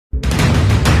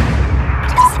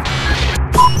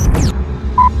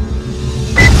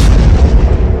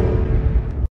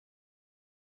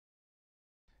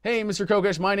Hey, Mr.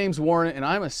 Kokesh, my name's Warren, and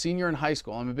I'm a senior in high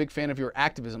school. I'm a big fan of your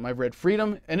activism. I've read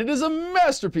Freedom, and it is a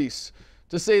masterpiece,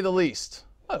 to say the least.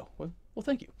 Oh, well,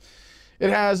 thank you. It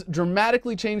has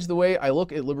dramatically changed the way I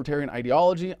look at libertarian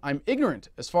ideology. I'm ignorant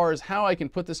as far as how I can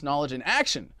put this knowledge in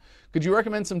action. Could you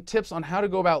recommend some tips on how to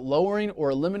go about lowering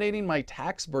or eliminating my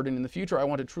tax burden in the future? I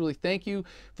want to truly thank you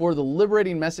for the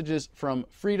liberating messages from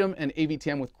Freedom and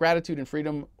AVTM. With gratitude and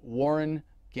freedom, Warren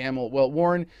Gamble. Well,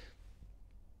 Warren,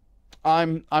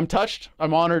 I'm touched.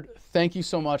 I'm honored. Thank you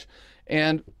so much.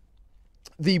 And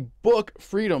the book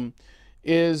Freedom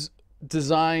is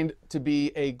designed to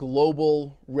be a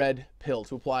global red pill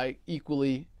to apply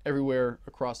equally everywhere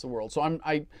across the world. So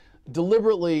I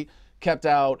deliberately kept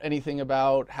out anything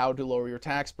about how to lower your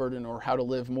tax burden or how to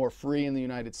live more free in the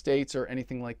United States or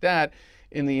anything like that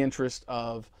in the interest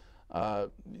of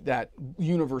that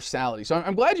universality. So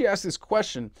I'm glad you asked this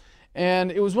question.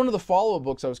 And it was one of the follow-up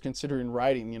books I was considering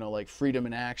writing, like Freedom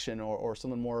in Action or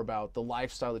something more about the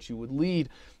lifestyle that you would lead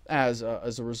as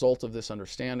a result of this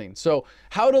understanding. So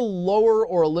how to lower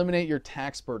or eliminate your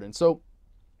tax burden. So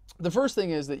the first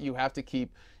thing is that you have to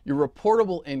keep your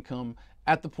reportable income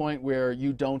at the point where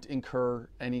you don't incur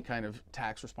any kind of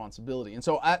tax responsibility. And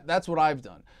so that's what I've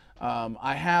done.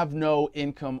 I have no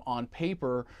income on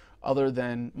paper other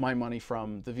than my money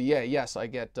from the VA. Yes, I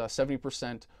get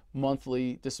 70%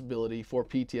 monthly disability for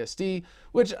PTSD,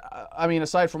 which, I mean,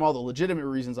 aside from all the legitimate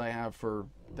reasons I have for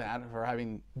that, for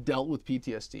having dealt with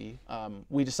PTSD,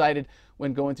 we decided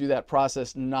when going through that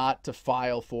process not to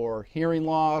file for hearing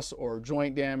loss or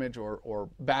joint damage or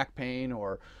back pain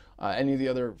or any of the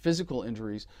other physical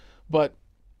injuries. But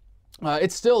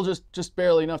it's still just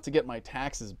barely enough to get my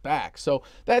taxes back. So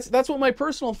that's what my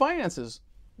personal finances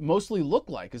mostly look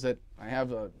like, is that I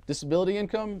have a disability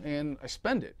income and I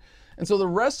spend it. And so the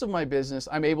rest of my business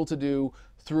I'm able to do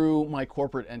through my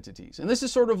corporate entities. And this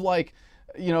is sort of like,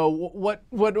 what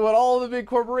all the big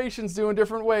corporations do in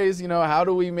different ways. How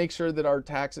do we make sure that our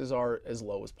taxes are as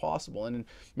low as possible? And in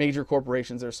major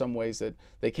corporations, there's some ways that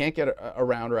they can't get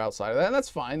around or outside of that. And that's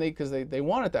fine because they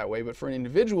want it that way. But for an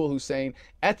individual who's saying,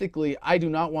 ethically, I do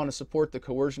not want to support the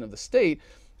coercion of the state,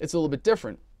 it's a little bit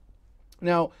different.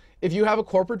 Now, if you have a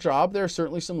corporate job, there are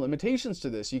certainly some limitations to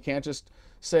this. You can't just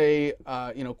say,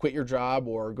 quit your job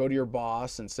or go to your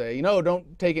boss and say,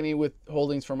 don't take any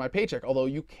withholdings from my paycheck. Although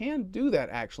you can do that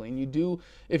actually. And you do,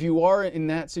 if you are in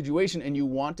that situation and you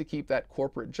want to keep that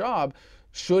corporate job,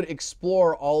 should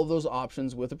explore all of those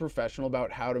options with a professional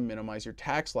about how to minimize your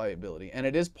tax liability. And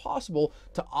it is possible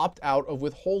to opt out of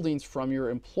withholdings from your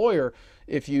employer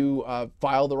if you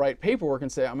file the right paperwork and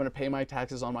say, I'm going to pay my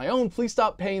taxes on my own. Please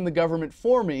stop paying the government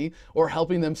for me or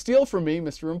helping them steal from me,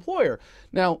 Mr. Employer.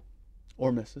 Now,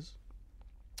 or Mrs.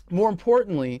 More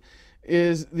importantly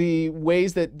is the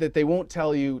ways that they won't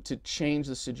tell you to change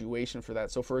the situation for that.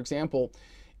 So for example,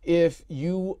 if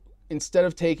you, instead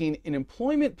of taking an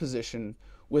employment position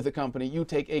with a company, you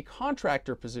take a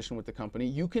contractor position with the company,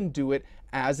 you can do it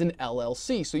as an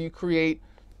LLC. So you create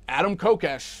Adam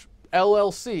Kokesh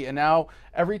LLC. And now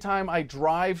every time I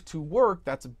drive to work,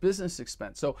 that's a business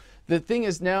expense. So the thing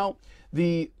is now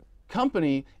the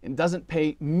company doesn't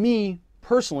pay me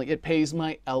personally, it pays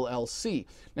my LLC.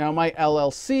 Now my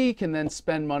LLC can then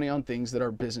spend money on things that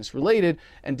are business related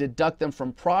and deduct them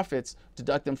from profits,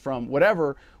 deduct them from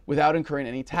whatever, without incurring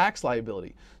any tax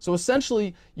liability. So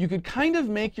essentially you could kind of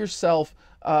make yourself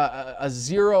a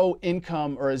zero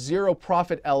income or a zero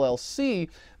profit LLC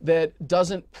that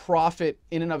doesn't profit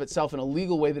in and of itself in a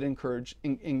legal way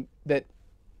that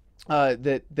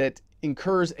that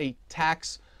incurs a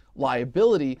tax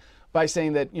liability, by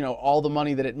saying that, all the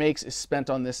money that it makes is spent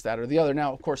on this, that, or the other.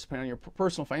 Now, of course, depending on your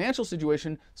personal financial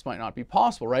situation, this might not be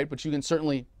possible, right? But you can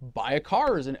certainly buy a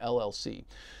car as an LLC.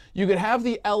 You could have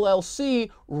the LLC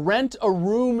rent a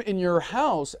room in your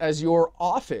house as your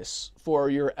office for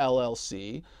your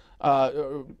LLC,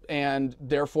 and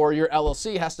therefore your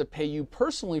LLC has to pay you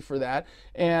personally for that,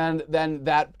 and then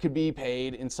that could be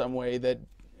paid in some way that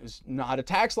is not a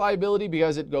tax liability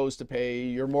because it goes to pay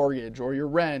your mortgage or your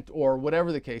rent or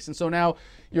whatever the case. And so now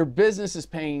your business is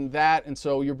paying that, and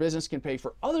so your business can pay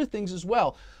for other things as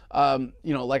well.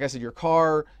 Like I said, your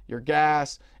car, your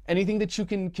gas, anything that you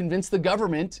can convince the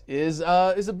government is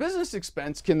a business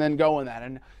expense can then go in that.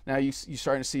 And now you're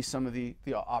starting to see some of the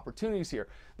opportunities here.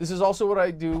 This is also what I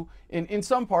do in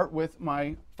some part with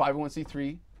my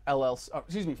 501c3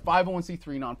 501c3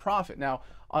 nonprofit. Now,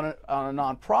 on a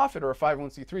nonprofit or a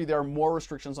 501c3, there are more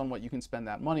restrictions on what you can spend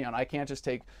that money on. I can't just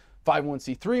take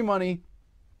 501c3 money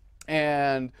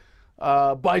and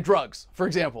buy drugs, for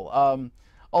example.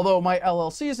 Although my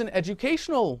LLC is an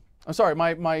educational, my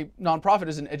nonprofit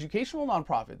is an educational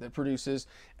nonprofit that produces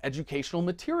educational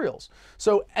materials.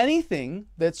 So anything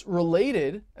that's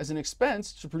related as an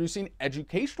expense to producing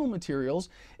educational materials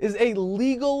is a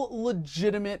legal,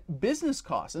 legitimate business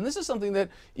cost. And this is something that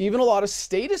even a lot of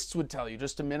statists would tell you,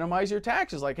 just to minimize your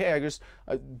taxes. Like, hey,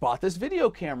 I bought this video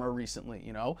camera recently,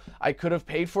 you know, I could have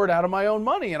paid for it out of my own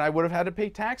money and I would have had to pay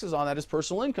taxes on that as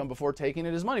personal income before taking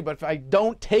it as money. But if I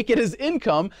don't take it as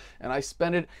income and I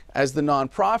spend it as the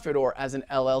nonprofit or as an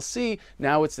LLC,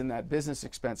 now it's in that business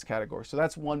expense category. So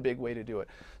that's one big way to do it.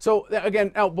 So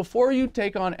again, now before you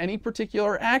take on any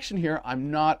particular action here,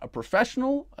 I'm not a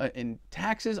professional in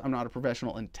taxes. I'm not a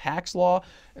professional in tax law.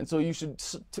 And so you should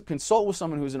consult with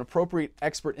someone who's an appropriate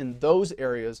expert in those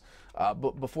areas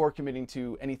before committing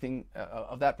to anything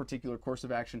of that particular course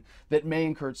of action that may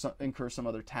incur some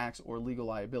other tax or legal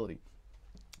liability.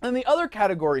 And the other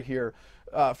category here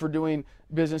for doing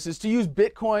business is to use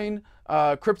Bitcoin,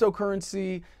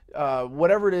 cryptocurrency,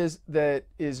 whatever it is that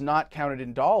is not counted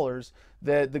in dollars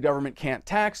that the government can't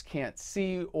tax, can't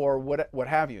see, or what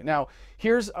have you. Now,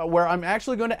 here's where I'm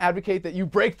actually going to advocate that you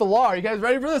break the law. Are you guys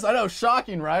ready for this? I know,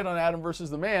 shocking, right, on Adam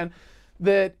versus the Man,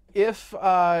 that if,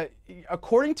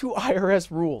 according to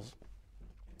IRS rules,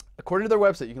 according to their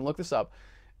website, you can look this up,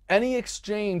 any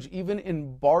exchange, even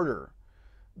in barter,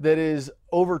 that is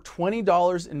over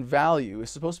 $20 in value is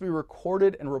supposed to be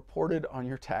recorded and reported on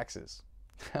your taxes.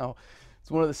 Now,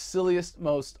 it's one of the silliest,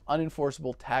 most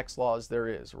unenforceable tax laws there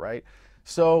is, right?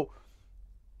 So,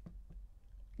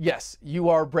 yes, you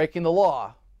are breaking the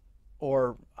law,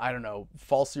 or, I don't know,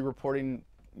 falsely reporting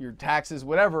your taxes,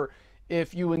 whatever,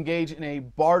 if you engage in a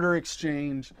barter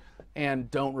exchange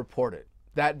and don't report it.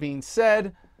 That being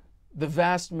said, the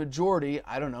vast majority,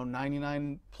 I don't know,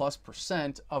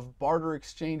 99+% of barter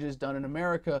exchanges done in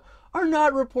America are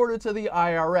not reported to the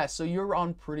IRS. So you're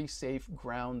on pretty safe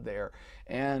ground there.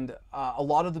 And a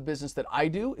lot of the business that I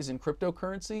do is in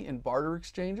cryptocurrency and barter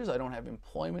exchanges. I don't have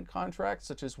employment contracts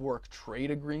such as work trade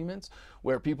agreements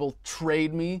where people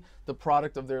trade me the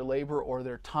product of their labor or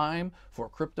their time for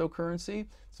cryptocurrency.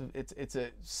 So it's a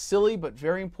silly but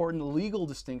very important legal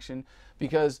distinction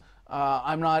because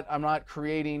I'm not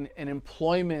creating an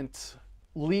employment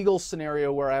legal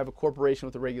scenario where I have a corporation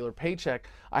with a regular paycheck.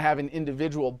 I have an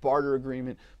individual barter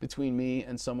agreement between me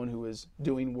and someone who is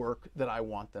doing work that I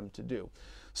want them to do.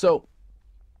 So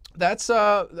that's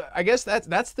I guess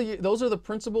those are the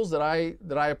principles that I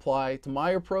apply to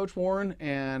my approach, Warren,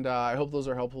 and I hope those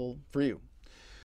are helpful for you.